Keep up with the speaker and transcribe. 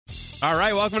All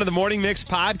right, welcome to the Morning Mix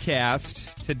podcast.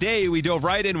 Today, we dove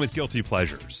right in with guilty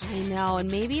pleasures. I know, and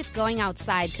maybe it's going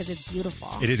outside because it's beautiful.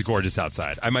 It is gorgeous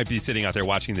outside. I might be sitting out there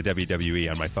watching the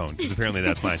WWE on my phone, because apparently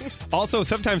that's mine. Also,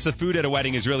 sometimes the food at a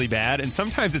wedding is really bad, and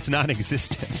sometimes it's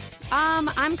non-existent.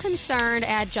 I'm concerned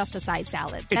at Just a Side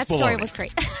Salad. That story was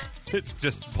great. It's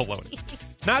just baloney.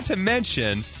 Not to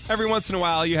mention, every once in a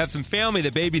while, you have some family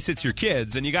that babysits your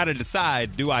kids, and you got to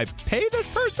decide, do I pay this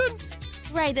person?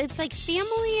 Right. It's like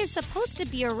family is supposed to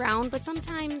be around, but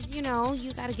sometimes, you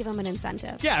got to give them an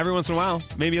incentive. Yeah, every once in a while.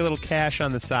 Maybe a little cash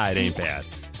on the side ain't bad.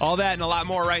 All that and a lot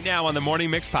more right now on the Morning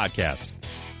Mix podcast.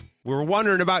 We're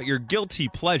wondering about your guilty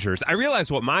pleasures. I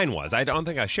realized what mine was. I don't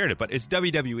think I shared it, but it's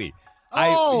WWE.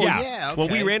 Yeah. Okay.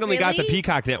 When we randomly got the Really?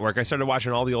 Peacock Network, I started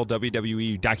watching all the old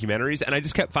WWE documentaries, and I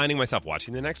just kept finding myself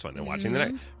watching the next one and watching the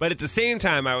next. But at the same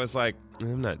time, I was like,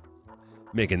 I'm not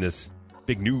making this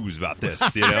big news about this.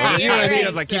 You know what I mean? I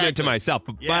was like keeping it to myself.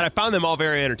 But I found them all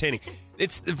very entertaining.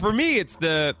 For me, it's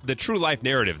the true life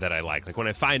narrative that I like. Like when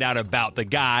I find out about the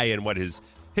guy and what his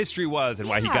history was and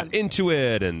why he got into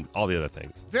it and all the other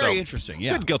things. Very interesting,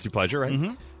 yeah. Good guilty pleasure,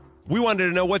 right? We wanted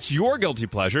to know what's your guilty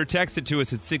pleasure. Text it to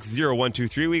us at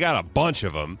 60123. We got a bunch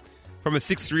of them. From a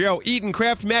 630, eating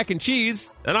Kraft mac and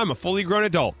cheese, and I'm a fully grown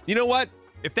adult. You know what?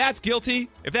 If that's guilty,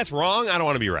 if that's wrong, I don't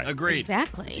want to be right. Agreed.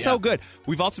 Exactly. So good.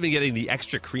 We've also been getting the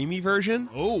extra creamy version.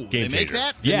 Oh, they make changer.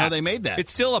 that? Didn't know they made that.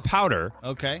 It's still a powder.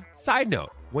 Okay. Side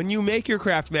note, when you make your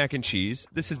Kraft mac and cheese,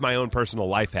 this is my own personal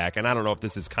life hack, and I don't know if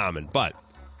this is common, but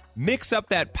mix up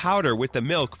that powder with the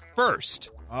milk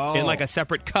first in like a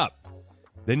separate cup.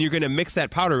 Then you're going to mix that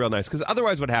powder real nice, because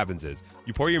otherwise what happens is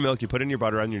you pour your milk, you put in your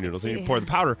butter on your noodles, and you pour the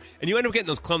powder, and you end up getting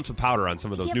those clumps of powder on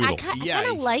some of those noodles. I kind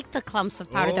of like the clumps of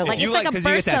powder, though. Like, You it's like- like a 'cause you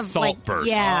get burst that of, salt like, burst.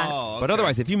 yeah. Oh, okay. But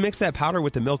otherwise, if you mix that powder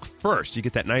with the milk first, you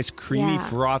get that nice creamy, Yeah.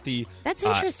 frothy, That's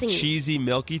interesting. cheesy,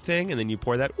 milky thing, and then you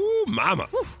pour that. Ooh, mama!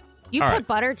 You All put right.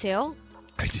 butter, too?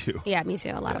 I do. Yeah, me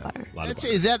too. A lot of butter. A lot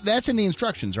of That's in the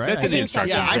instructions, right? That's in the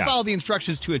instructions, Yeah, yeah. I follow the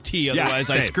instructions to a T. Yeah,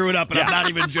 Otherwise, I same. screw it up, and I'm not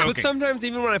even joking. But sometimes,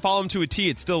 even when I follow them to a T,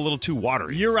 it's still a little too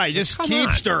watery. You're right. Just Come keep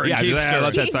on. stirring. Yeah, keep let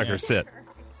stirring. that sucker sit.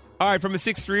 All right, from a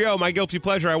 630, my guilty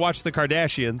pleasure, I watched The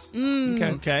Kardashians.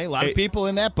 Okay, a lot of people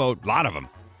in that boat. A lot of them,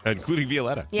 including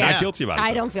Violetta. Yeah. Not guilty about it.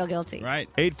 I though. don't feel guilty. Right.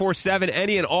 847,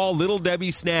 any and all Little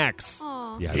Debbie snacks. Aw.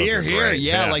 Yeah, those Here, are here. great.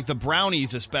 Yeah, like the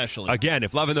brownies especially. Again,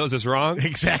 if loving those is wrong,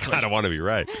 Exactly. I don't want to be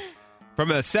right.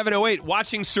 From a 708,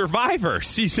 watching Survivor,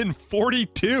 season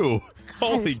 42.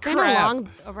 Holy It's been crap.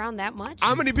 around that much?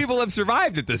 How many people have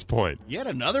survived at this point? Yet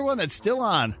another one that's still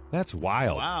on. That's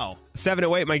wild. Wow.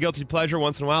 708, my guilty pleasure.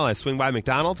 Once in a while, I swing by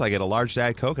McDonald's. I get a large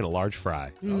Diet Coke and a large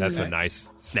fry. That's a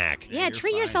nice snack. Yeah, you're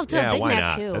treat fine. yourself to Yeah, a Big why Mac,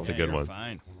 not? too. That's a good You're one.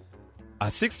 Fine.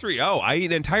 630, I eat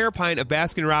an entire pint of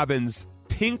Baskin-Robbins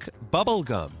pink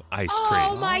bubblegum ice cream.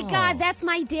 Oh, my God. That's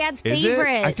my dad's Is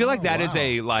favorite. it? I feel like that is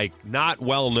wow. a not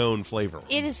well-known flavor.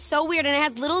 It is so weird, and it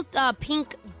has little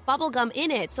pink bubble gum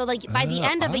in it. So, like, by the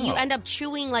end of it, you end up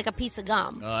chewing like a piece of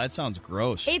gum. Oh, that sounds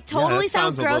gross. It totally that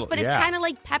sounds sounds a gross, little- but it's yeah. kind of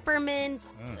like peppermint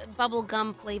bubble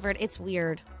gum flavored. It's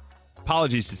weird.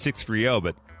 Apologies to 630,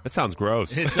 but that sounds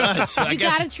gross. It does. I You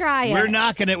guess gotta try it. We're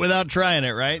knocking it without trying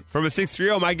it, right? From a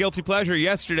 630, my guilty pleasure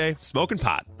yesterday, smoking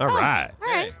pot. All right. All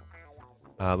right.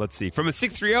 Let's see. From a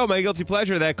 630, my guilty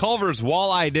pleasure, that Culver's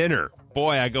walleye dinner.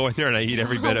 Boy, I go in there and I eat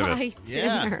every bit of it. Walleye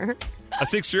Yeah. dinner. A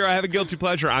 630, I have a guilty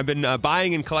pleasure. I've been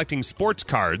buying and collecting sports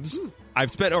cards. I've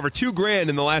spent over $2,000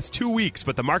 in the last 2 weeks,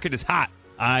 but the market is hot.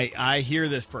 I hear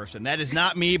this person. That is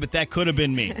not me, but that could have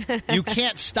been me. You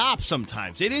can't stop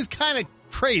sometimes. It is kind of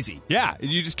crazy. Yeah,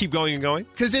 you just keep going and going.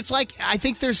 Because it's like, I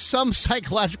think there's some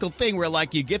psychological thing where,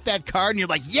 like, you get that card and you're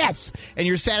like, yes! And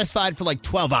you're satisfied for like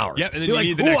 12 hours. Yep, and then you're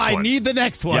you like, need the "Ooh, next I one." need the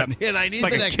next one. Yep. And I need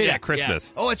Like the a next kid yeah, at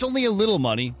Christmas. yeah. Oh, it's only a little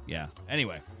money. Yeah.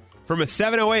 Anyway. From a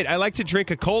 708, I like to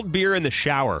drink a cold beer in the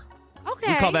shower.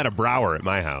 Okay. We call that a brower at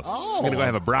my house. Oh. I'm going to go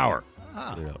have a brower.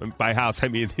 You know, and by house, I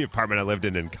mean the apartment I lived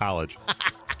in college.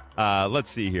 Let's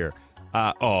see here.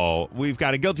 We've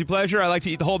got a guilty pleasure. I like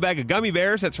to eat the whole bag of gummy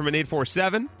bears. That's from an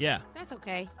 847. Yeah. That's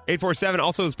okay. 847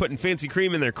 also is putting fancy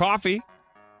cream in their coffee.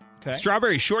 Okay.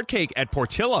 Strawberry shortcake at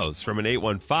Portillo's from an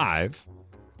 815.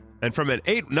 And from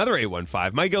another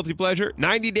 815, my guilty pleasure,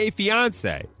 90 Day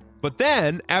Fiancé. But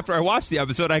then, after I watch the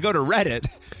episode, I go to Reddit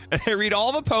and I read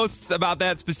all the posts about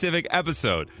that specific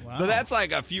episode. Wow. So that's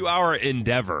like a few-hour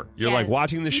endeavor. You're Yeah, like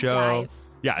watching the deep show. dive.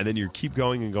 Yeah, and then you keep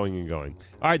going and going and going.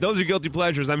 All right, those are guilty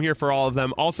pleasures. I'm here for all of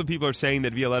them. Also, people are saying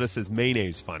that Violetta says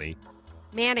mayonnaise funny.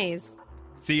 Mayonnaise.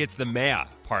 See, it's the maya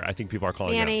part I think people are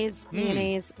calling Mayonnaise.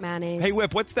 Mayonnaise. Mayonnaise. out. Hey,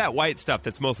 Whip, what's that white stuff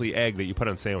that's mostly egg that you put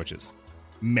on sandwiches?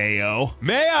 Mayo.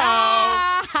 Mayo!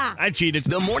 Ah! I cheated.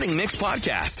 The Morning Mix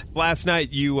Podcast. Last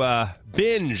night, you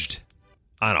binged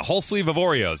on a whole sleeve of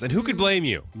Oreos. And who could blame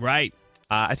you? Right.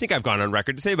 I think I've gone on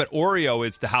record to say, but Oreo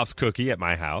is the house cookie at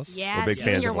my house. Yes, We're big you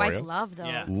fans and your of wife Oreos. love those.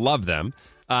 Yeah. Love them.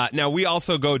 Now, we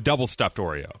also go double stuffed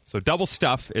Oreo. So double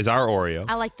stuff is our Oreo.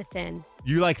 I like the thin.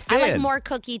 You like thin? I like more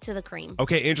cookie to the cream.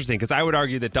 Okay, interesting, because I would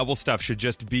argue that double stuff should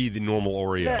just be the normal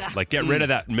Oreo. Ugh. Like, get rid of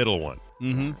that middle one.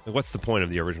 Mm-hmm. What's the point of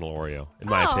the original Oreo, in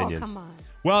my opinion? Oh, come on.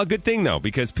 Well, good thing, though,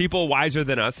 because people wiser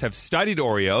than us have studied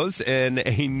Oreos in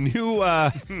a new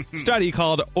study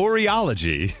called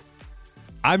Oreology.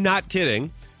 I'm not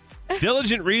kidding.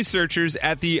 Diligent researchers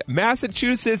at the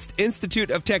Massachusetts Institute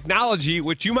of Technology,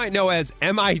 which you might know as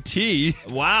MIT,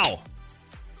 Wow.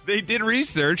 they did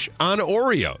research on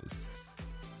Oreos.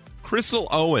 Crystal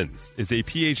Owens is a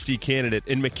PhD candidate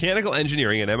in mechanical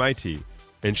engineering at MIT,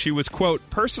 and she was, quote,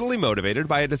 personally motivated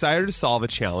by a desire to solve a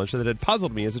challenge that had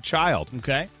puzzled me as a child.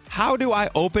 Okay. How do I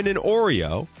open an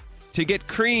Oreo to get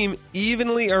cream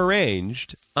evenly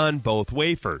arranged on both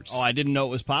wafers? Oh, I didn't know it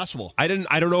was possible. I don't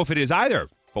know if it is either,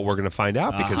 but we're going to find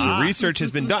out because the research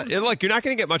has been done. And look, you're not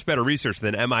going to get much better research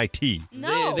than MIT.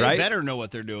 No. They Right? better know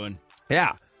what they're doing.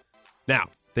 Yeah. Now,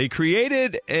 they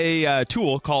created a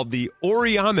tool called the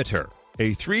Oreometer,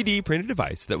 a 3D printed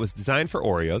device that was designed for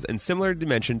Oreos and similar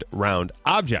dimensioned round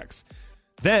objects.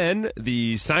 Then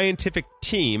the scientific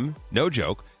team, no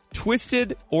joke,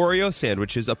 twisted Oreo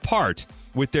sandwiches apart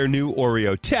with their new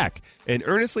Oreo tech and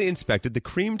earnestly inspected the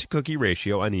cream to cookie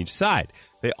ratio on each side.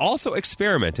 They also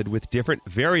experimented with different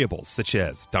variables, such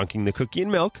as dunking the cookie in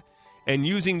milk and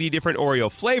using the different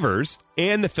Oreo flavors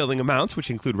and the filling amounts, which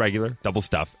include regular, double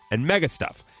stuff, and mega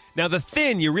stuff. Now, the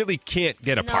thin, you really can't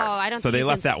get apart. I don't so think they you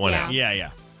left can- that one yeah. out. Yeah.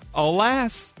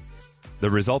 Alas, the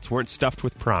results weren't stuffed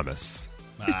with promise.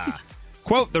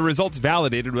 Quote, the results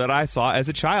validated what I saw as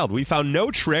a child. We found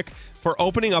no trick for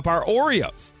opening up our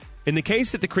Oreos. In the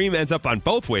case that the cream ends up on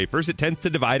both wafers, it tends to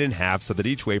divide in half so that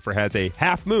each wafer has a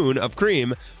half moon of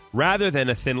cream rather than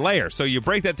a thin layer. So you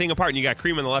break that thing apart and you got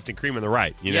cream on the left and cream on the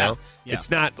right, you know? Yeah. It's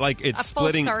not like it's A full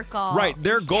splitting. circle. Right.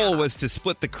 Their goal was to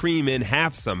split the cream in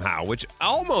half somehow, which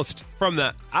almost from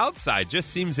the outside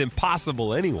just seems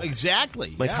impossible anyway.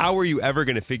 Exactly. Like, yeah. how are you ever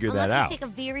going to figure Unless that out? you take a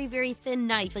very, very thin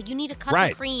knife. Like, you need to cut Right.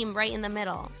 the cream right in the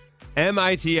middle.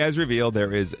 MIT has revealed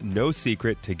there is no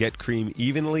secret to get cream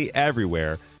evenly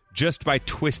everywhere just by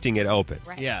twisting it open.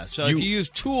 Right. Yeah, so if you use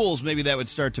tools, maybe that would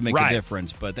start to make Right. a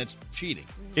difference, but that's cheating.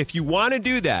 If you want to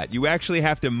do that, you actually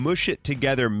have to mush it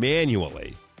together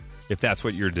manually if that's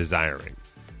what you're desiring.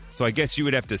 So I guess you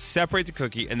would have to separate the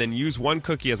cookie and then use one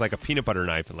cookie as like a peanut butter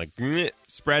knife and like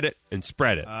spread it and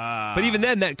spread it. But even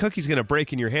then, that cookie's going to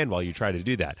break in your hand while you try to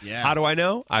do that. Yeah. How do I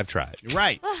know? I've tried. You're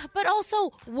right. But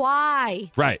also,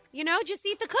 why? Right. You know, just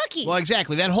eat the cookie. Well,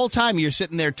 exactly. That whole time you're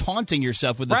sitting there taunting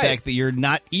yourself with the Right. fact that you're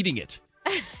not eating it.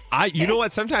 You know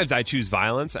what? Sometimes I choose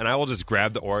violence and I will just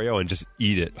grab the Oreo and just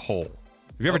eat it whole.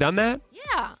 Have you ever done that?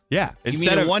 Yeah. Yeah. You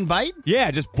mean in one bite? Yeah,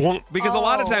 just bonk. Because a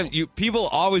lot of Oh. times people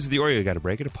always with the Oreo, you got to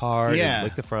break it apart Yeah. and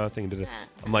lick the frosting.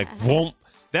 I'm like, bonk.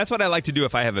 That's what I like to do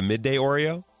if I have a midday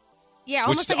Oreo. Yeah, Which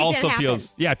almost like it also didn't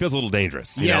feels, happen. it feels a little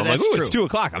dangerous. You Yeah, know? I'm that's like, ooh, true. it's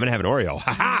 2:00. I'm going to have an Oreo.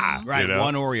 Ha ha. Right, You know?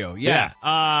 one Oreo. Yeah.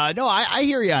 No, I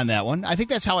hear you on that one. I think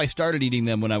that's how I started eating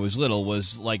them when I was little,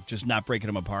 was like just not breaking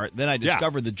them apart. Then I Yeah.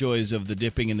 discovered the joys of the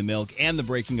dipping in the milk and the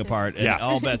breaking apart, and Yeah.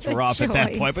 all bets were off at that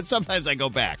Joys. point. But sometimes I go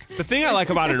back. The thing I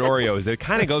like about an Oreo is that it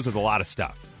kind of goes with a lot of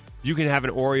stuff. You can have an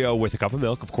Oreo with a cup of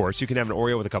milk, of course. You can have an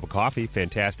Oreo with a cup of coffee.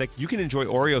 Fantastic. You can enjoy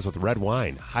Oreos with red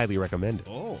wine. Highly recommended.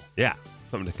 Oh. Yeah.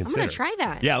 Something to I'm consider. going to try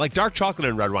that. Yeah, like dark chocolate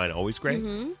and red wine, always great.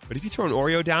 But if you throw an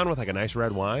Oreo down with like a nice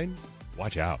red wine,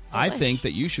 watch out. I Delish. think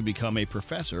that you should become a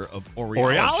professor of Oreology.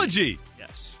 Oreology.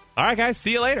 Yes. All right, guys,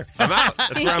 see you later. I'm out.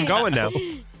 That's where I'm going now.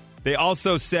 They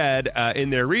also said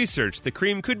in their research the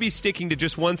cream could be sticking to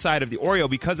just one side of the Oreo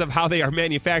because of how they are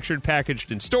manufactured,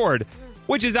 packaged, and stored,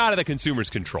 which is out of the consumer's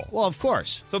control. Well, of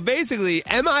course. So basically,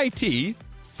 MIT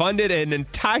funded an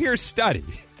entire study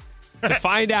to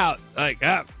find out, like,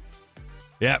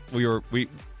 we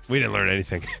didn't learn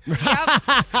anything.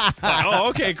 Oh,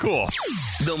 okay, cool.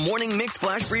 The Morning Mix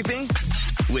Flash Briefing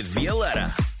with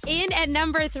Violetta. In at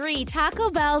number 3, Taco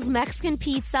Bell's Mexican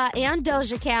pizza and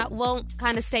Doja Cat won't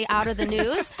kind of stay out of the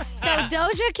news. So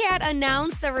Doja Cat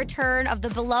announced the return of the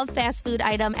beloved fast food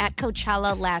item at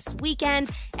Coachella last weekend.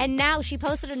 And now she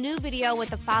posted a new video with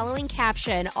the following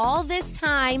caption: all this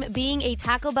time being a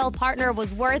Taco Bell partner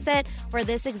was worth it for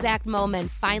this exact moment.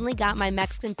 Finally got my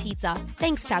Mexican pizza.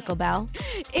 Thanks, Taco Bell.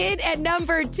 In at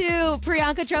number 2,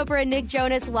 Priyanka Chopra and Nick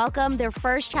Jonas welcomed their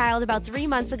first child about 3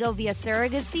 months ago via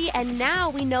surrogacy, and now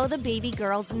we know the baby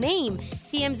girl's name.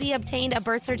 TMZ obtained a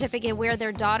birth certificate where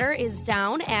their daughter is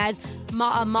down as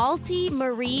Amal Malti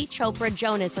Marie Chopra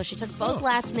Jonas. So she took both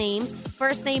last names.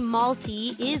 First name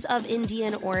Malti is of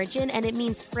Indian origin, and it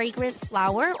means fragrant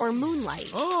flower or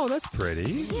moonlight. Oh, that's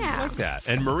pretty. Yeah. I like that.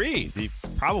 And Marie, the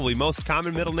probably most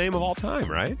common middle name of all time,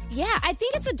 right? Yeah, I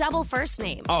think it's a double first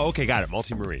name. Oh, okay, got it.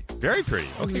 Multi Marie. Very pretty.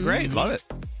 Okay, great. Love it.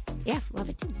 Yeah, love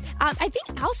it too. I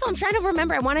think also, I'm trying to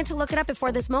remember, I wanted to look it up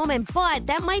before this moment, but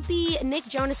that might be Nick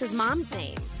Jonas's mom's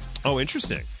name. Oh,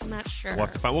 interesting. I'm not sure. We'll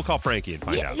have to find. We'll call Frankie and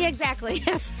find out. Yeah, exactly.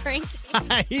 Yes, Frank.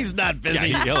 He's not busy.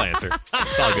 Yeah, he'll answer.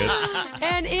 It's all good.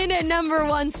 And in at number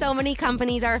one, so many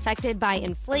companies are affected by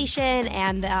inflation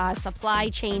and supply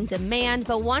chain demand.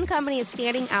 But one company is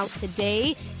standing out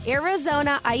today.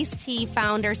 Arizona Iced Tea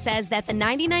founder says that the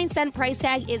 99-cent price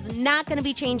tag is not going to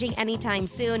be changing anytime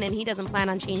soon, and he doesn't plan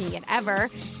on changing it ever.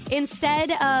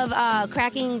 Instead of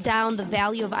cracking down the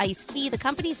value of iced tea, the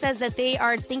company says that they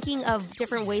are thinking of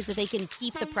different ways that they can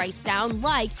keep the price down,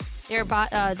 like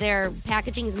their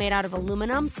packaging is made out of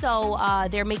aluminum, so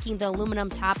they're making the aluminum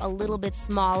top a little bit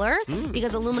smaller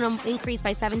because aluminum increased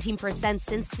by 17%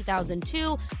 since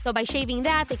 2002. So by shaving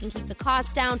that, they can keep the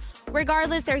cost down.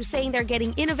 Regardless, they're saying they're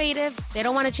getting innovative. They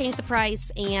don't want to change the price,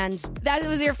 and that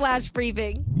was your flash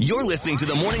briefing. You're listening to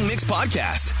the Morning Mix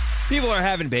podcast. People are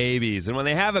having babies, and when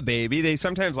they have a baby, they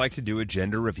sometimes like to do a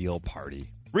gender reveal party.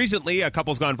 Recently, a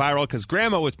couple's gone viral because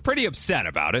Grandma was pretty upset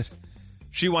about it.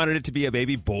 She wanted it to be a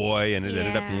baby boy, and it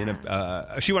ended up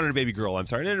being she wanted a baby girl, I'm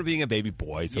sorry. It ended up being a baby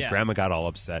boy, so Grandma got all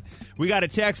upset. We got a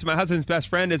text. My husband's best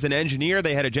friend is an engineer.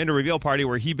 They had a gender reveal party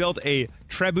where he built a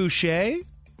trebuchet.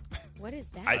 What is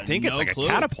that? I think it's like clue. a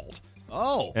catapult.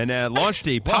 Oh. And launched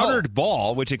a powdered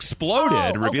ball, which exploded, Oh,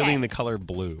 okay. revealing the color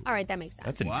blue. All right, that makes sense.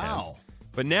 That's intense. Wow.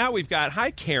 But now we've got,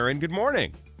 hi, Karen. Good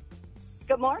morning.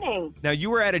 Good morning. Now, you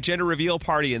were at a gender reveal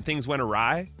party and things went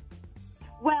awry?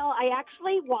 Well, I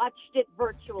actually watched it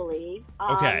virtually.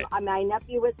 Okay. My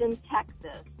nephew was in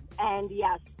Texas, and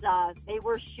yes, they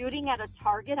were shooting at a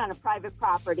Target on a private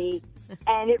property,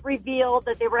 and it revealed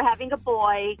that they were having a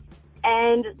boy,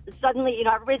 and suddenly,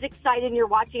 everybody's excited, and you're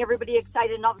watching everybody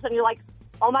excited, and all of a sudden you're like,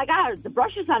 oh, my God, the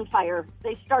brush is on fire.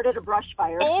 They started a brush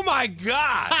fire. Oh, my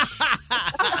God!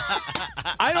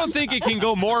 I don't think it can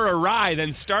go more awry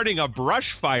than starting a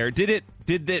brush fire. Did it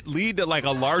lead to like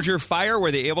a larger fire?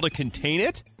 Were they able to contain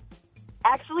it?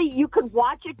 Actually, you could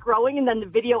watch it growing, and then the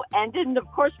video ended, and of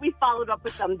course we followed up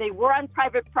with them. They were on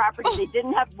private property. They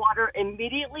didn't have water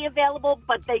immediately available,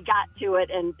 but they got to it,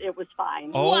 and it was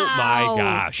fine. Oh, Wow. my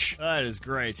gosh. That is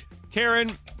great.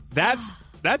 Karen,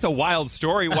 that's a wild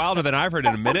story, wilder than I've heard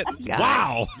in a minute. God.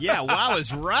 Wow. Yeah, wow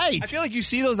is right. I feel like you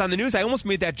see those on the news. I almost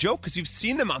made that joke because you've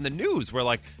seen them on the news where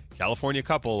like California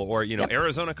couple or,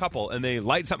 Arizona couple, and they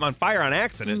light something on fire on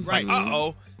accident. Right.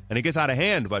 Uh-oh. And it gets out of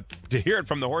hand, but to hear it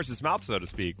from the horse's mouth, so to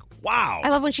speak, wow. I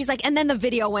love when she's like, and then the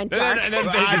video went dark. And then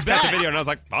they just got the video, and I was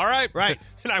like, all right. Right.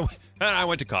 And I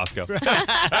went to Costco.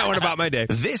 I went about my day.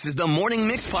 This is the Morning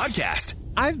Mix podcast.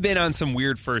 I've been on some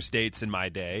weird first dates in my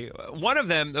day. One of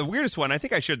them, the weirdest one, I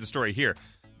think I shared the story here.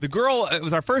 The girl, it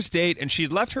was our first date, and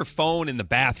she'd left her phone in the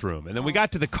bathroom. And then we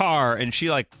got to the car, and she,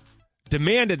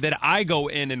 demanded that I go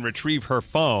in and retrieve her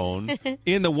phone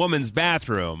in the woman's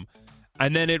bathroom.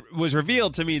 And then it was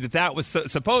revealed to me that was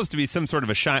supposed to be some sort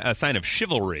of a sign of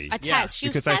chivalry. A test. She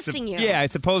was Because testing you. Yeah, I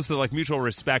suppose the mutual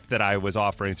respect that I was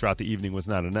offering throughout the evening was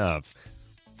not enough.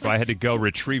 So I had to go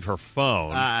retrieve her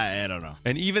phone. I don't know.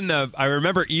 And I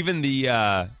remember even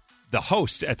the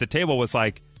host at the table was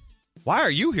like, why are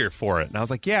you here for it? And I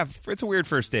was like, yeah, it's a weird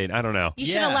first date. I don't know. You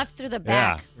should have left through the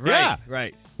back. Yeah.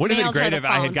 Right. Wouldn't have been Mailed her great the if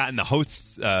I had phone. gotten the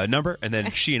host's number and then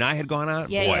she and I had gone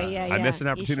on? Yeah, Boy, yeah. I missed an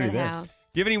You opportunity should there. have.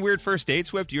 Do you have any weird first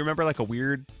dates, Whip? Do you remember a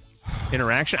weird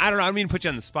interaction? I don't know. I don't mean to put you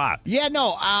on the spot. Yeah,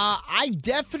 no, I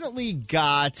definitely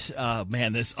got,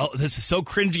 this is so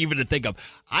cringy even to think of.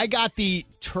 I got the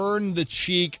turn the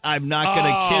cheek, I'm not going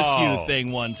to kiss you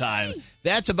thing one time.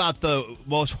 That's about the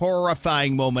most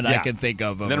horrifying moment I can think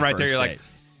of. And then right there, you're date. like,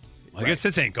 well, I guess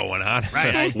this ain't going on.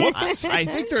 Right. Whoops. I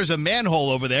think there's a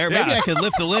manhole over there. Maybe Yeah. I could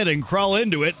lift the lid and crawl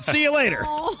into it. See you later.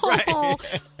 Oh.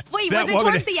 Wait, That was it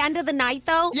woman- towards the end of the night,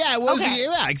 though? Yeah, it was. Okay.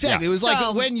 Yeah, exactly. Yeah. It was like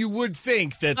So- when you would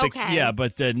think that. Okay. Yeah,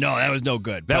 but no, that was no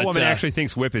good. That But, woman actually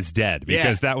thinks Whip is dead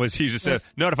because he just said,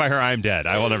 notify her I'm dead.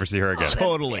 I will never see her Oh, again. that's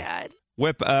Totally. bad.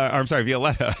 Whip, I'm sorry,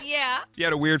 Violetta. Yeah. You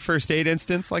had a weird first date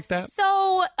instance like that?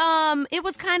 So, it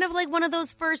was kind of like one of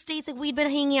those first dates. We'd been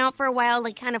hanging out for a while,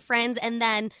 kind of friends, and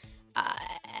then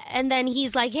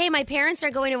he's like, "Hey, my parents are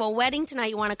going to a wedding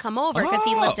tonight. You want to come over?" Because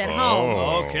he lived at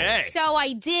home. Okay. So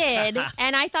I did,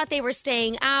 and I thought they were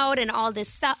staying out and all this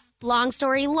stuff. Long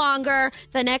story longer.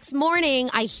 The next morning,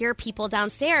 I hear people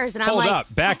downstairs, and I'm Hold like,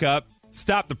 up, back up,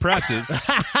 stop the presses.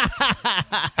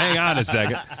 Hang on a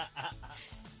second.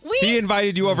 He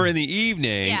invited you over in the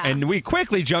evening, and we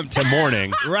quickly jumped to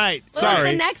morning. Right. Well, it was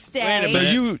Sorry. the next day. So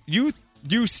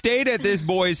you stayed at this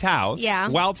boy's house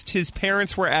whilst his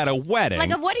parents were at a wedding.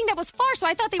 Like a wedding that was far, so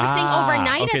I thought they were staying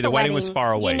overnight okay, at the wedding wedding was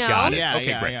far away. You know? Got it. Yeah, okay,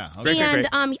 yeah, great. yeah. Great, And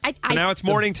great, great. so now it's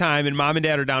morning time, and Mom and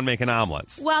Dad are down making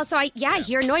omelets. Well, so I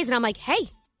hear noise, and I'm like, hey,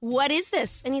 what is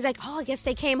this? And he's like, oh, I guess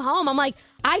they came home. I'm like,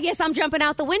 I guess I'm jumping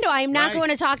out the window. I am not going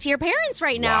to talk to your parents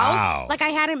right now. Wow. Like I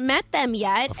hadn't met them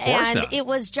yet. Of course And not. it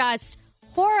was just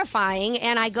horrifying.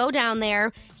 And I go down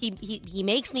there. He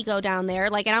makes me go down there.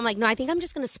 Like, and I'm like, no, I think I'm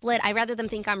just going to split. I'd rather them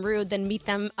think I'm rude than meet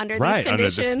them under these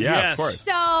conditions. Yeah, of course.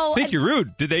 So I think you're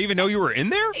rude. Did they even know you were in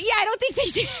there? yeah, I don't think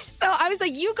they did. So I was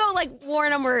like, you go like warn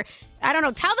them or I don't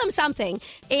know, tell them something.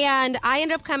 And I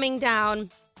ended up coming down.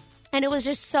 And it was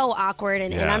just so awkward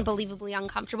and unbelievably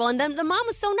uncomfortable. And then the mom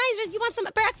was so nice. You want some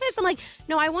breakfast? I'm like,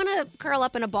 no, I want to curl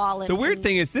up in a ball. The weird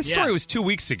thing is, this story was 2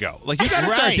 weeks ago. Like, you got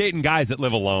to start dating guys that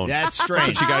live alone. That's strange.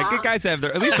 That's what you got to get guys that have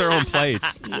at least their own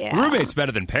plates. Yeah. Roommates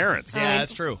better than parents. Yeah,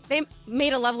 that's true. They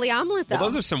made a lovely omelet, though. Well,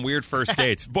 those are some weird first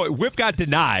dates. Boy, Whip got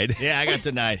denied. Yeah, I got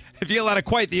denied. I feel out of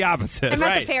quite the opposite. I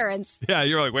met the parents. Yeah,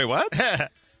 you're like, wait, what?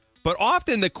 But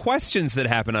often the questions that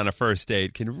happen on a first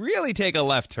date can really take a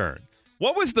left turn.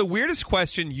 What was the weirdest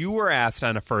question you were asked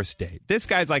on a first date? This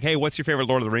guy's like, hey, what's your favorite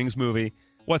Lord of the Rings movie?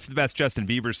 What's the best Justin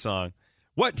Bieber song?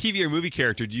 What TV or movie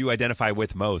character do you identify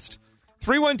with most?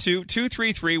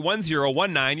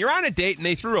 312-233-1019. You're on a date and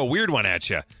they threw a weird one at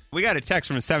you. We got a text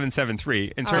from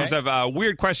 773 in terms of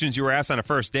weird questions you were asked on a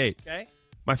first date. Okay.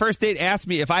 My first date asked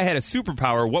me if I had a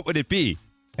superpower, what would it be?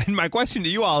 And my question to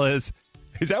you all is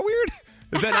that weird?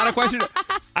 Is that not a question?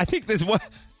 I think this one...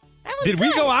 Did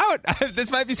we go out?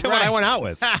 This might be someone I went out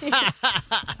with.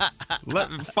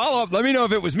 Follow up. Let me know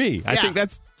if it was me. I think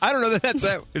that's... I don't know that that's...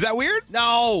 Is that weird?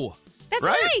 No. That's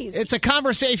Right? nice. It's a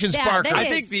conversation starter. that I is.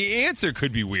 think the answer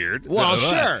could be weird. Well,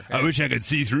 sure. I wish I could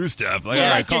see through stuff. Like, Yeah, all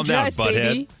right, like your calm down, dress, butthead.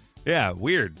 baby. Yeah,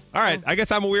 weird. All right, I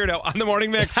guess I'm a weirdo on the Morning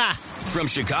Mix. From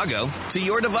Chicago to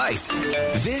your device,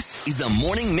 this is the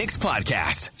Morning Mix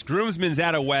Podcast. This groomsman's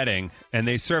at a wedding, and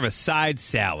they serve a side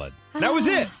salad. That was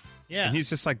it. Yeah. And he's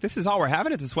just like, this is all we're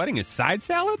having at this wedding is side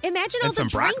salad? Imagine all And the some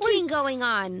broccoli? drinking going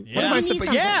on. Yeah. What am I You need supposed-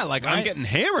 something. yeah, like I'm Right. getting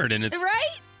hammered, and it's... Right?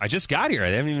 I just got here.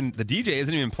 They haven't even. The DJ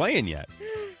isn't even playing yet.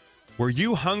 Were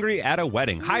you hungry at a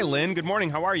wedding? Hi, Lynn. Good morning.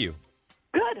 How are you?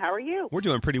 Good. How are you? We're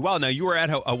doing pretty well. Now, you were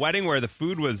at a wedding where the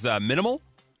food was minimal?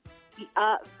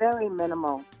 Very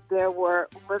minimal. There were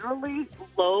literally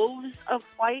loaves of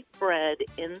white bread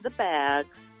in the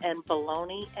bags and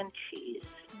bologna and cheese.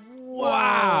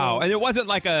 Wow. And it wasn't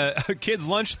like a kid's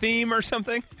lunch theme or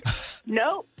something?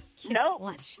 Nope. Nope.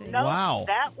 lunch thing. Nope. Wow.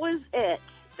 That was it.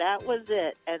 That was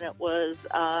it. And it was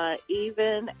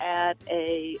even at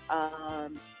a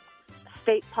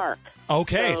state park.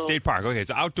 Okay, So- state park. Okay,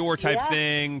 so outdoor type Yeah.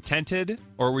 thing, tented?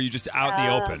 Or were you just out in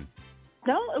the open?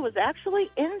 No, it was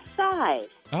actually inside.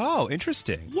 Oh,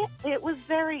 interesting. Yeah, it was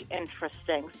very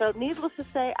interesting. So needless to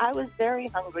say, I was very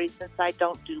hungry since I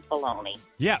don't do bologna.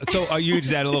 Yeah, so you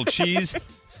just add a little cheese?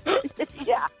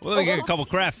 Yeah. Well, let me get a couple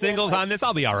craft singles on this.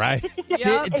 I'll be all right.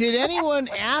 Did anyone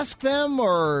ask them,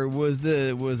 or was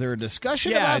there a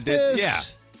discussion about this? Yeah.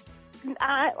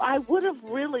 I would have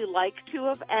really liked to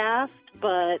have asked,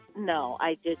 but no,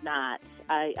 I did not.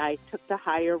 I took the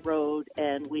higher road,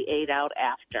 and we ate out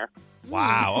after.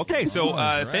 Wow. Okay, so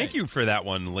right. thank you for that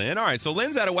one, Lynn. All right, so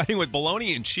Lynn's at a wedding with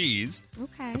bologna and cheese,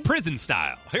 Okay. prison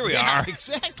style. Here we Yeah, are.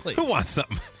 exactly. Who wants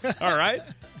something? All right.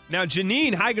 Now,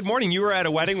 Janine, hi, good morning. You were at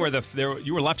a wedding where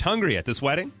you were left hungry at this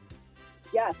wedding?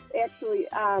 Yes, actually,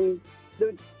 the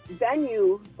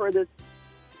venue for this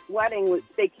wedding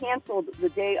they canceled the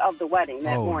day of the wedding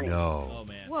that morning. no. Oh,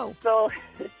 man. Whoa. So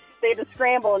they had to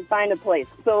scramble and find a place.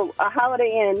 So a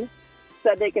Holiday Inn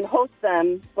said they can host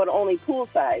them, but only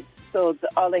poolside. So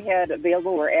all they had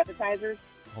available were appetizers.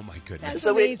 Oh, my goodness. That's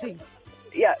So we- amazing.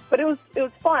 Yeah, but it was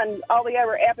fun. All we had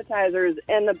were appetizers,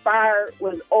 and the bar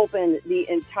was open the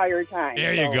entire time.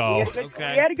 There you go. We had a good,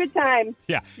 Okay. we had a good time.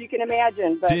 Yeah. You can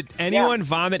imagine. But Did anyone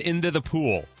vomit into the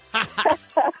pool?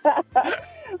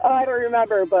 I don't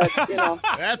remember, but you know.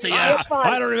 That's a It yes. was fun.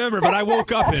 I don't remember, but I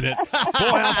woke up in it. Boy,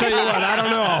 I'll tell you what, I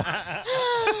don't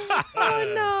know.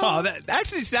 Oh, no. Oh,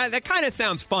 that kind of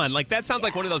sounds fun. Like, that sounds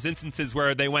like one of those instances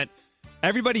where they went,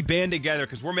 everybody band together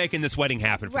because we're making this wedding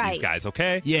happen for these Right. guys,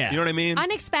 okay? Yeah. You know what I mean?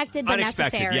 Unexpected, but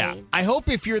Unexpected, necessary. yeah. I hope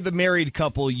if you're the married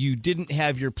couple, you didn't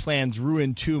have your plans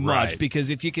ruined too much, Right. because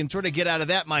if you can sort of get out of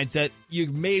that mindset, you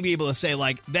may be able to say,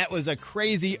 like, that was a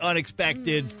crazy,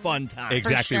 unexpected, fun time.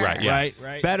 Exactly sure. right, yeah.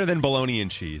 Right. Better than bologna and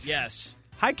cheese. Yes.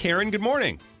 Hi, Karen. Good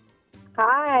morning.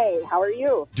 Hi, how are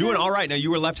you? Doing all right. Now,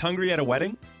 you were left hungry at a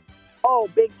wedding? Oh,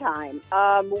 big time.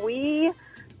 We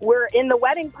we're in the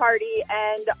wedding party,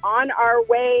 and on our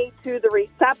way to the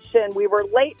reception, we were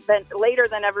later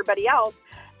than everybody else,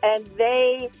 and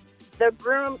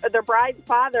the bride's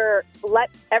father let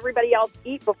everybody else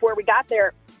eat before we got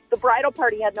there. The bridal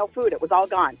party had no food. It was all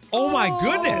gone. Oh, my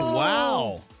goodness.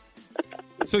 Wow.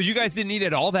 So you guys didn't eat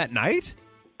at all that night?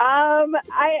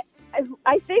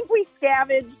 I think we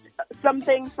scavenged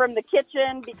something from the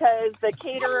kitchen because the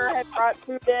caterer had brought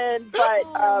food in, but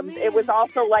it was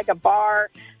also like a bar,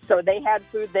 so they had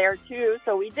food there too.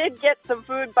 So we did get some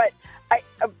food, but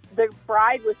the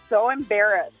bride was so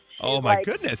embarrassed. Oh, my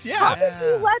goodness, yeah. How did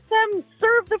you let them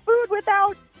serve the food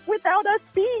without us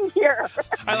being here?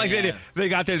 I like that they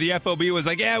got there. The FOB was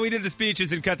like, yeah, we did the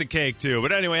speeches and cut the cake, too.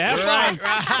 But anyway, have fun.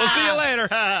 We'll see you later.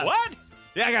 What?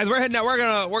 Yeah, guys, we're heading out.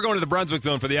 We're going to the Brunswick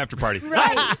Zone for the after party.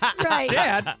 Right.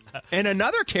 Dad, and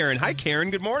another Karen. Hi, Karen.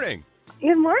 Good morning.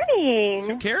 Good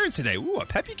morning. Karen's today. Ooh, a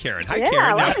peppy Karen. Hi, Yeah, Karen.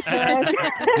 I like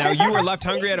it. Now, you were left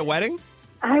hungry at a wedding?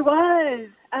 I was.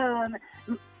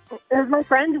 It was my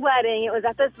friend's wedding. It was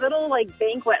at this little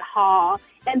banquet hall,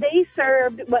 and they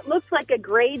served what looks like a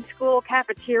grade school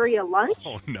cafeteria lunch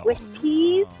Oh, no. with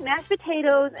peas, mashed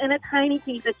potatoes, and a tiny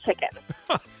piece of chicken.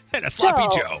 And a sloppy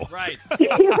So- Joe. Right.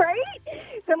 Right?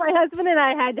 So my husband and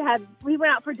I we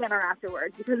went out for dinner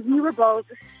afterwards because we were both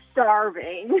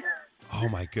starving. Oh,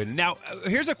 my goodness. Now,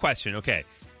 here's a question. Okay.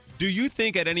 Do you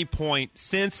think at any point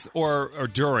since or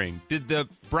during, did the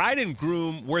bride and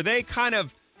groom,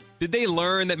 did they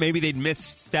learn that maybe they'd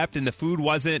misstepped and the food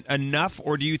wasn't enough?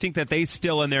 Or do you think that they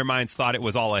still in their minds thought it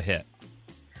was all a hit?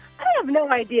 I have no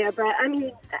idea, but I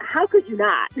mean, how could you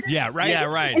not? Yeah, right? Yeah,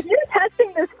 right. If you're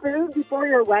testing this food before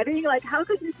your wedding, how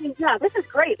could you think, yeah, this is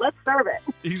great, let's serve it?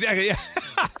 Exactly. Yeah.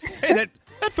 Hey, that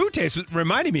food taste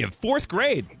reminded me of fourth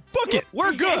grade. Book it.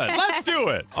 We're good. Let's do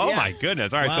it. Oh, Yeah. my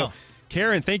goodness. All right. Wow. So,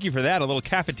 Karen, thank you for that. A little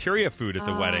cafeteria food at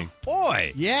the wedding.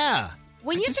 Boy. Yeah,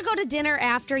 When you have to go to dinner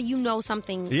after, you know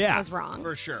something was wrong.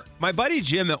 for sure. My buddy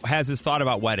Jim has this thought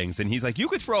about weddings, and he's like, you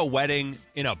could throw a wedding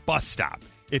in a bus stop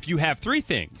if you have three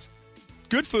things: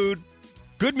 good food,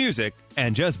 good music,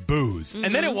 and just booze.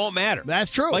 And then it won't matter. That's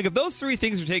true. Like, if those three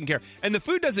things are taken care of, and the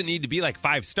food doesn't need to be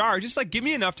 5-star, just give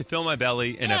me enough to fill my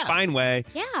belly in a Yeah. fine way.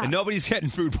 Yeah. And nobody's getting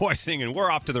food poisoning, and we're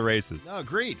off to the races. No,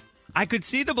 agreed. I could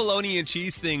see the bologna and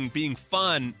cheese thing being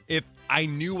fun if I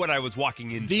knew what I was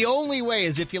walking into. The only way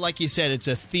is if like you said, it's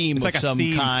a theme It's of like a some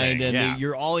theme kind, thing, and yeah.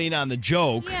 you're all in on the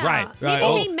joke. Yeah. Right. Maybe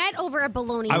Oh. they met over a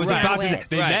bologna I was about to say, sandwich.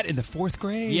 they Right. met in the fourth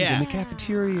grade Yeah. in the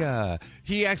cafeteria.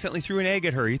 He accidentally threw an egg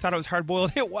at her. He thought it was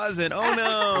hard-boiled. It wasn't. Oh,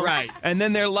 no. Right. And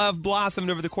then their love blossomed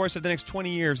over the course of the next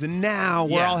 20 years, and now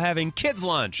we're Yeah. all having kids'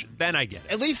 lunch. Then I get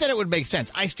it. At least then it would make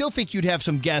sense. I still think you'd have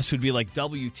some guests who'd be like,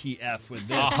 WTF with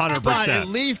this. 100%. But at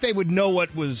least they would know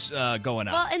what was going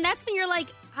on. Well, and that's when you're like,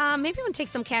 maybe I'm going to take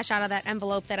some cash out of that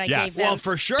envelope that I Yes. gave them. Well,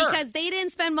 for sure. Because they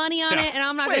didn't spend money on Yeah. it, and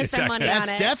I'm not Wait going a to spend second. money That's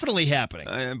on it. definitely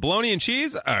happening. Bologna and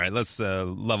cheese? All right, let's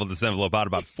level this envelope out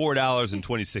about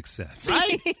 $4.26.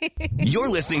 Right? You're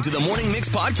listening to the Morning Mix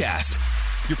podcast.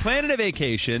 You're planning a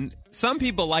vacation. Some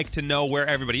people like to know where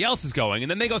everybody else is going,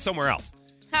 and then they go somewhere else.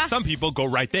 Huh. Some people go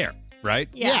right there, right?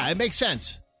 Yeah, it makes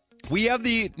sense. We have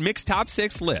the Mix Top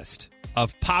 6 list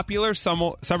of popular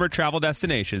summer travel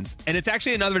destinations, and it's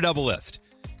actually another double list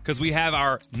because we have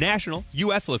our national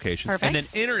U.S. locations Perfect. and then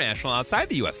international outside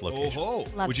the U.S. locations. Oh,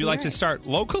 Love Would to you hear like to it. start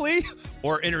locally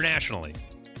or internationally?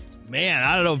 man,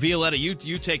 I don't know, Violetta, you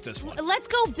take this one. Let's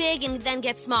go big and then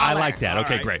get smaller. I like that. All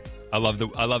Okay, right. great. I love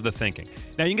the thinking.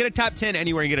 Now, you can get a top 10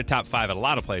 anywhere. You can get a top 5 at a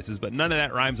lot of places, but none of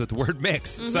that rhymes with the word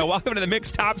mix. So welcome to the Mix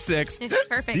Top 6.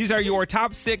 Perfect. These are your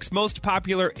top 6 most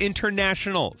popular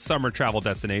international summer travel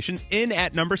destinations. In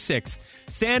at number 6,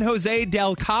 San Jose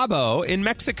del Cabo in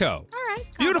Mexico. All right,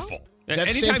 Cabo. Beautiful. Is that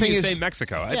the same Anytime thing you as- say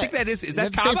Mexico, I Yeah. think that is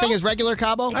that the Cabo? same thing as regular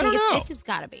Cabo? I don't know. It's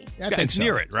got to be. I Yeah, think it's so.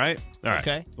 near it, right? All right.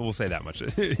 Okay. We'll say that much.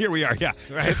 Here we are. Yeah.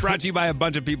 Right. Brought to you by a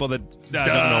bunch of people that don't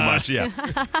know much. Yeah.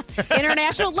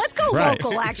 International. Let's go Right.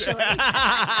 local, actually.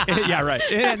 Yeah, right.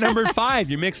 And at number 5,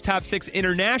 your Mixed Top 6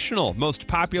 international most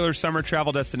popular summer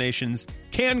travel destinations,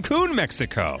 Cancun,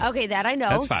 Mexico. Okay, that I know.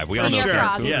 That's 5. We all know Senior Cancun.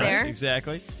 Frog is Yes, there.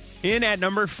 exactly. In at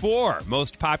number 4,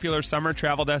 most popular summer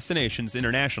travel destinations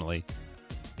internationally,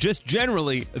 just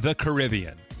generally the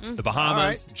Caribbean. The Bahamas, All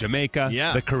right. Jamaica,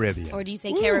 Yeah. the Caribbean. Or do you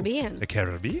say Caribbean? The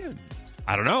Caribbean.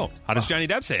 I don't know. How does Johnny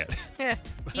Depp say it?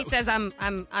 He says I'm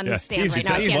on Yeah. stand He's right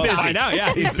now. I busy. can't Well, talk. I know.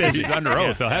 Yeah, he's busy. He's under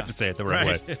oath. He'll have to say it the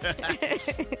right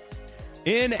way.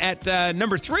 In at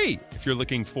number 3, if you're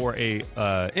looking for a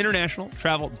international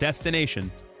travel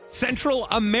destination, Central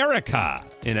America.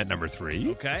 In at number 3.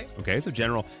 Okay. Okay, so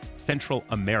general Central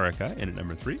America in at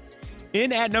number 3.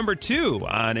 In at number 2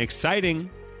 on exciting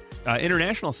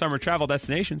international summer travel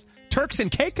destinations, Turks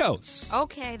and Caicos.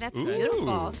 Okay, that's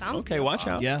beautiful. Sounds okay, beautiful. watch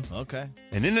out. Yeah, okay.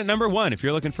 And in at number 1, if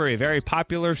you're looking for a very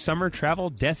popular summer travel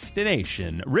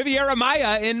destination, Riviera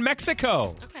Maya in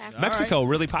Mexico. Okay. Mexico,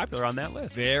 really popular on that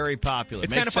list. Very popular.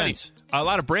 It's Makes kind of funny. sense. A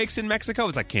lot of breaks in Mexico.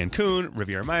 It's like Cancun,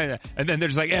 Riviera Maya, and then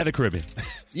there's like, the Caribbean.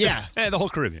 Yeah. The whole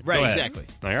Caribbean. Right, Go ahead. exactly.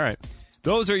 All right.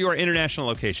 Those are your international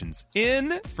locations.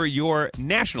 In for your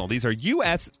national, these are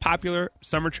U.S. popular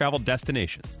summer travel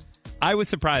destinations. I was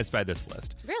surprised by this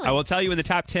list. Really? I will tell you in the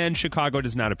top 10, Chicago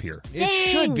does not appear. It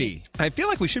should be. I feel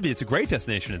like we should be. It's a great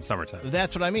destination in summertime.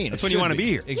 That's what I mean. That's It when you should want to be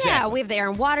here. Exactly. Yeah, we have the Air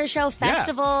and Water Show,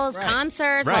 festivals, Right.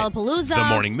 concerts, Right. Lollapalooza. The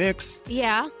morning mix.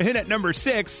 Yeah. And at number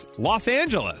 6, Los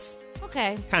Angeles.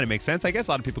 Okay. Kind of makes sense, I guess.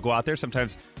 A lot of people go out there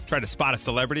sometimes try to spot a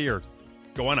celebrity or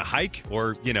go on a hike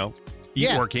or, eat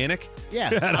Yeah. organic. Yeah.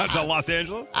 Out to Los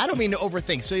Angeles. I don't mean to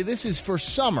overthink. So this is for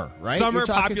summer, right? Summer You're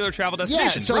talking- popular travel Yeah,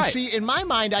 destinations. so right. see, in my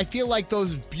mind, I feel like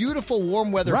those beautiful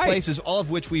warm weather Right. places, all of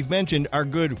which we've mentioned, are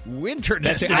good winter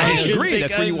That's- I destinations. agree.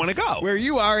 That's where you because wanna go. Where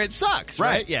you are, it sucks, Right.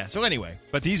 right? Yeah, so anyway.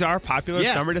 But these are popular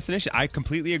Yeah. summer destinations. I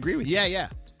completely agree with you. Yeah.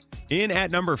 In at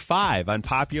number 5 on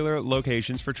popular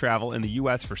locations for travel in the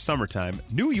U.S. for summertime,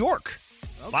 New York.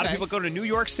 A lot of Okay. people go to New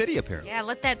York City, apparently. Yeah,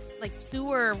 let that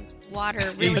sewer water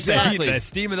really Exactly. cook. The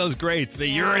steam of those grates. The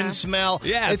Yeah. urine smell.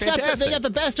 Yeah, it's fantastic. they got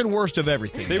the best and worst of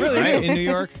everything. They really right? do. In New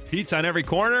York. Pete's on every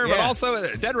corner, but Yeah. also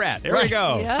a dead rat. There we Right.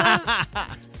 go. Yeah.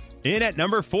 In at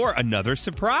number 4, another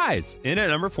surprise. In at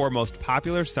number 4, most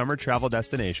popular summer travel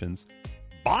destinations,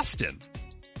 Boston.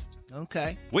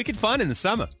 Okay. Wicked fun in the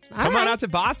summer. All Come on right. out to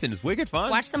Boston. It's wicked fun.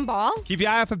 Watch some ball. Keep your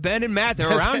eye out for Ben and Matt.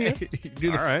 They're around you.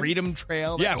 Do the All right. Freedom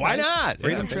Trail. Yeah, That's why nice. not?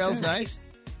 Freedom Yeah, Trail's fantastic. nice.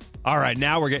 All right,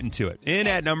 now we're getting to it. In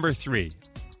at number 3,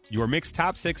 your mixed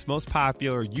top 6 most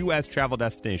popular U.S. travel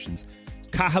destinations.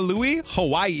 Kahului,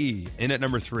 Hawaii. In at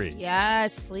number 3.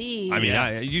 Yes, please. I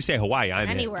mean, you say Hawaii, I'm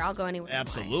in. anywhere. I'll go anywhere.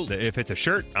 Absolutely. If it's a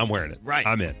shirt, I'm wearing it. Right.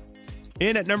 I'm in.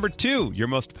 In at number 2, your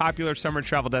most popular summer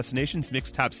travel destinations,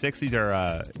 mixed top 6. These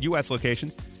are U.S.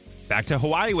 locations. Back to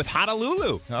Hawaii with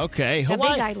Honolulu. Okay. The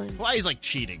Hawaii. big island. Hawaii's like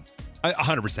cheating.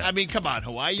 100%. I mean, come on,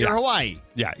 Hawaii. You're Yeah. Hawaii.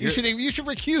 Yeah, You should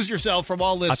recuse yourself from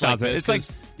all this. 1,000. Like this, It's like 'cause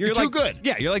you're too like, good.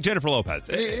 Yeah, you're like Jennifer Lopez.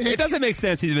 It doesn't make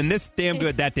sense. He's been this damn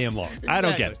good that damn long. I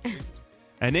don't get it.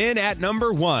 And in at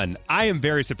number 1, I am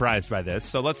very surprised by this,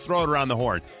 so let's throw it around the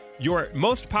horn. Your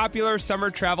most popular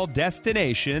summer travel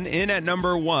destination, in at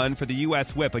number 1 for the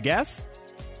U.S. Whip. A guess?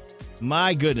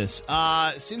 My goodness.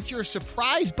 Since you're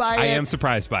surprised by I it, am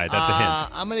surprised by it. That's a hint.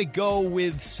 I'm going to go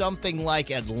with something like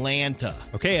Atlanta.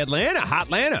 Okay, Atlanta,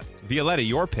 Hotlanta. Violetta,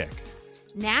 your pick.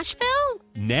 Nashville?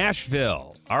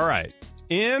 Nashville. All right.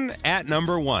 In at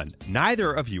number 1.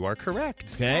 Neither of you are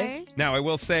correct. Okay. Now, I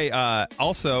will say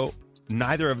also,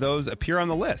 neither of those appear on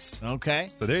the list. Okay.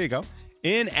 So there you go.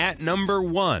 In at number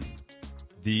 1,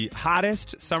 the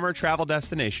hottest summer travel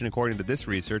destination, according to this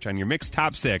research, on your mixed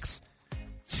top 6,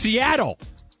 Seattle.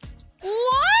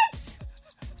 What?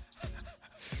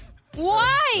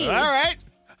 Why? All right.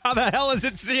 How the hell is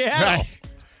it Seattle?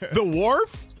 The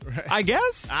Wharf, I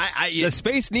guess? I The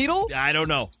Space Needle? I don't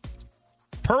know.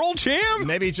 Pearl Jam?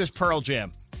 Maybe just Pearl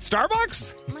Jam.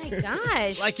 Starbucks? Oh my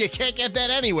gosh. Like you can't get that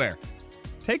anywhere.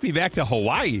 Take me back to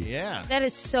Hawaii. Yeah. that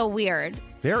is so weird.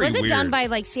 Very Was it done weird. by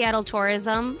like Seattle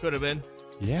Tourism? Could have been.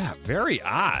 Yeah, very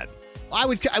odd. I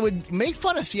would make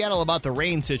fun of Seattle about the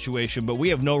rain situation, but we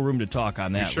have no room to talk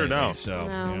on that. sure lately, don't. So,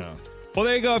 No. yeah. Well,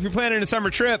 there you go. If you're planning a summer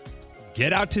trip,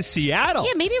 get out to Seattle.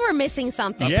 Yeah, maybe we're missing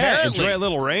something. Yeah, Apparently. enjoy a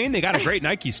little rain. They got a great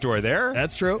Nike store there.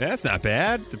 That's true. That's not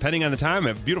bad. Depending on the time,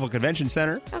 a beautiful convention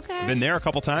center. Okay. I've been there a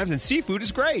couple times, and seafood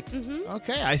is great.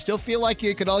 Okay, I still feel like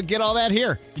you could all get all that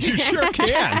here. You sure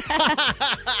can.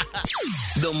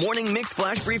 The Morning Mix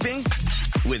Flash Briefing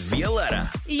with Violetta.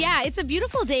 Yeah, it's a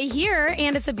beautiful day here,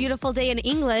 and it's a beautiful day in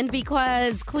England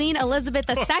because Queen Elizabeth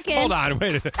II. Hold on,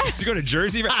 wait. Did you go to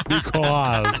Jersey?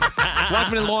 Because.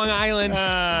 Welcome to Long Island.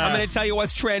 I'm going to tell you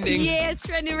what's trending. Yeah, it's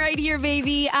trending right here,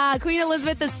 baby. Queen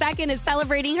Elizabeth II is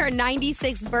celebrating her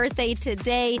 96th birthday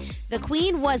today. The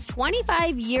Queen was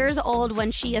 25 years old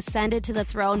when she ascended to the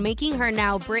throne, making her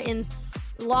now Britain's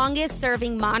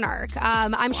longest-serving monarch.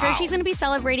 I'm sure she's going to be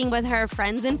celebrating with her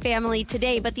friends and family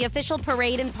today, but the official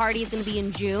parade and party is going to be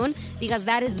in June because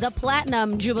that is the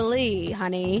Platinum Jubilee,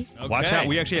 honey. Watch Okay. out.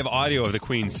 We actually have audio of the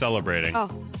Queen celebrating. Oh,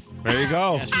 There you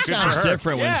go. Yeah, she Good sounds for her.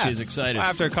 different when Yeah. she's excited.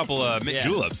 After a couple of mint Yeah,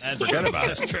 juleps. that's Forget about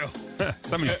it. That's true.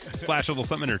 Somebody splash a little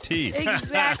something in her tea.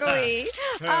 exactly.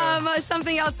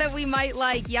 Something else that we might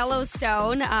like,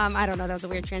 Yellowstone. I don't know, that was a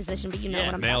weird transition, but you know Yeah,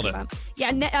 what I'm nailed talking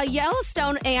it. about. Yeah,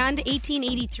 Yellowstone and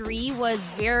 1883 was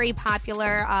very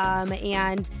popular,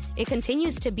 and it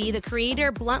continues to be. The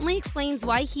creator bluntly explains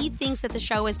why he thinks that the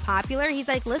show is popular. He's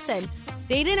like, listen,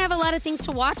 they didn't have a lot of things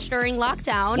to watch during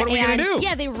lockdown. What are we going to do?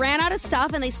 Yeah, they ran out of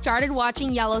stuff and they started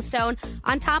watching Yellowstone.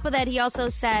 On top of that, he also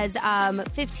says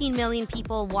 15 million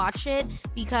people watch it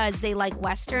because they like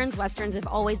Westerns. Westerns have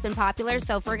always been popular.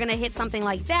 So if we're going to hit something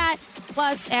like that,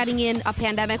 plus adding in a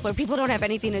pandemic where people don't have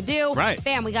anything to do, Right.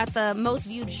 bam, we got the most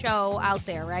viewed show out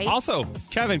there, right? Also,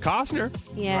 Kevin Costner.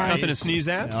 Yeah. Nothing to sneeze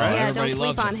at, No, right? Yeah, everybody don't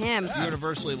sleep loves on him.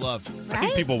 Universally loved. I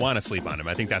think people want to sleep on him.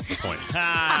 I think that's the point.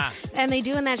 And they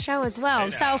do in that show as well.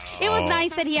 So it was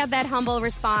nice that he had that humble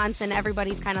response, and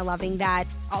everybody's kind of loving that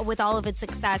with all of its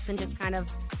success and just kind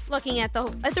of looking at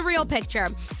the real picture.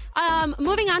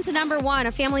 Moving on to number one,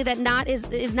 a family that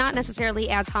is not necessarily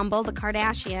as humble, the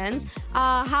Kardashians.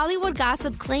 Hollywood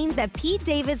gossip claims that Pete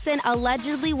Davidson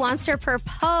allegedly wants to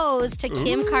propose to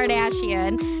Kim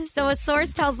Kardashian. So a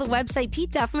source tells the website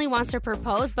Pete definitely wants to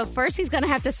propose, but first he's going to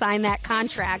have to sign that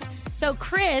contract. So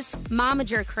Chris,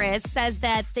 momager Chris, says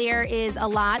that there is a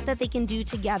lot that they can do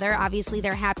together. Obviously,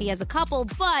 they're happy as a couple,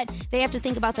 but they have to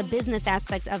think about the business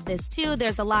aspect of this, too.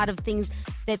 There's a lot of things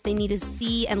that they need to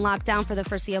see and lock down for the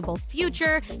foreseeable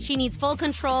future. She needs full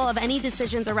control of any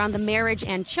decisions around the marriage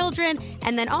and children.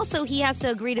 And then also, he has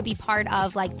to agree to be part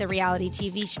of, like, the reality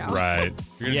TV show. Right.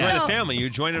 You're going to join the family.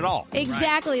 You join it all.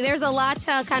 Exactly. Right. There's a lot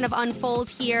to kind of unfold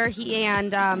here.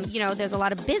 There's a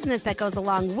lot of business that goes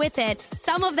along with it.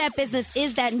 Some of that business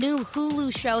is that new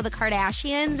Hulu show, The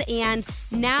Kardashians. And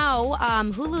now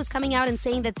Hulu is coming out and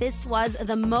saying that this was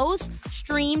the most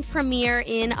streamed premiere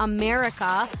in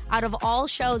America out of all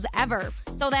shows ever.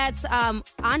 So that's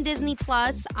on Disney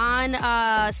Plus,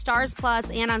 on Stars Plus,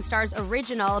 and on Stars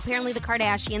Original. Apparently, The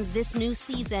Kardashians, this new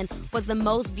season, was the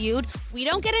most viewed. We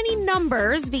don't get any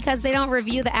numbers because they don't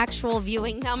review the actual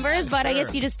viewing numbers, but I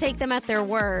guess you just take them at their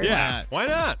word. Yeah, why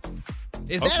not?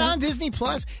 Is that on Disney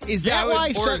Plus? Is that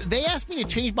why they asked me to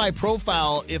change my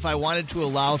profile if I wanted to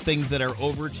allow things that are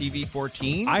over TV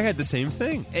 14? I had the same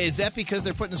thing. Is that because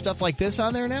they're putting stuff like this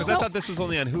on there now? Because I thought this was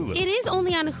only on Hulu. It is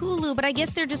only on Hulu, but I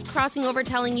guess they're just crossing over,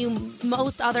 telling you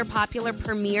most other popular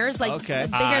premieres, like bigger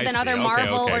than other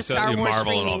Marvel or Star Wars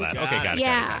Marvel and all streamings. that. Okay, got it.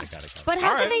 Yeah. Got it. But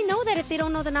how can they know that if they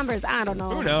don't know the numbers? I don't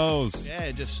know. Who knows?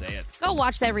 Yeah, just say it. Go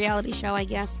watch that reality show, I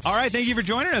guess. All right, thank you for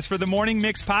joining us for the Morning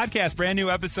Mix podcast. Brand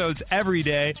new episodes every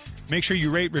day. Make sure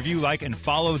you rate, review, like, and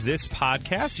follow this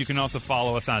podcast. You can also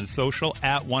follow us on social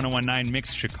at 1019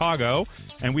 Mix Chicago.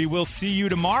 And we will see you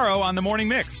tomorrow on the Morning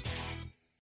Mix.